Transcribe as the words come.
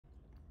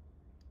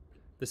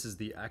This is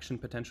the action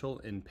potential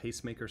in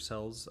pacemaker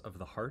cells of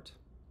the heart.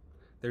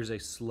 There's a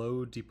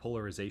slow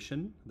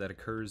depolarization that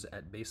occurs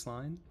at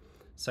baseline.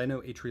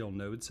 Sinoatrial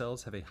node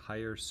cells have a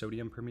higher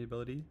sodium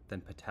permeability than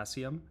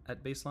potassium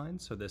at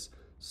baseline, so this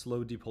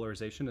slow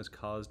depolarization is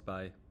caused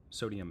by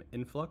sodium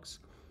influx.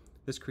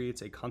 This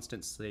creates a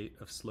constant state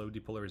of slow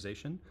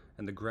depolarization,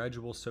 and the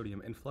gradual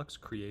sodium influx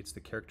creates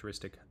the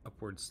characteristic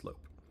upward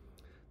slope.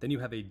 Then you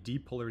have a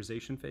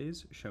depolarization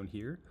phase, shown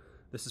here.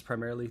 This is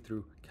primarily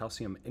through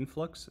calcium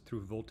influx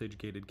through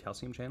voltage-gated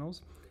calcium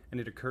channels,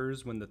 and it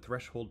occurs when the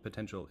threshold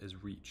potential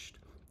is reached.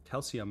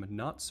 Calcium,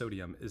 not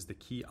sodium, is the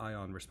key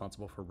ion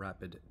responsible for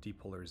rapid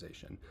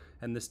depolarization,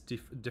 and this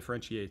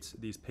differentiates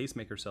these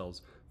pacemaker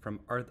cells from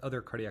other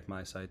cardiac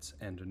myocytes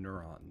and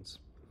neurons.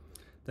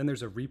 Then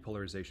there's a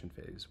repolarization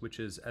phase, which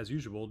is, as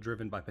usual,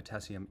 driven by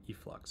potassium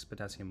efflux,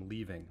 potassium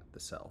leaving the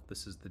cell.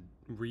 This is the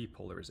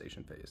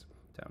repolarization phase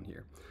down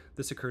here.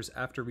 This occurs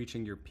after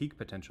reaching your peak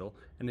potential,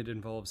 and it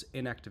involves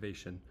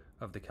inactivation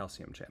of the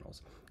calcium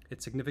channels.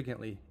 It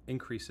significantly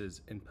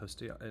increases in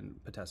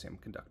potassium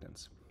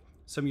conductance.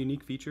 Some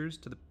unique features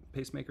to the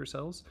pacemaker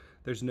cells: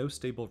 there's no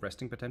stable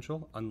resting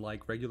potential,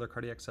 unlike regular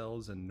cardiac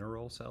cells and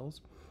neural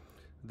cells.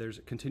 There's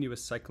a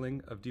continuous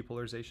cycling of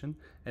depolarization,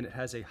 and it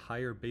has a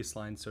higher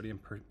baseline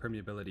sodium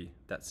permeability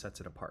that sets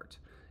it apart.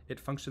 It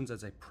functions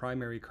as a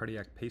primary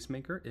cardiac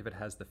pacemaker if it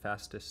has the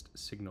fastest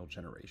signal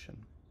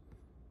generation.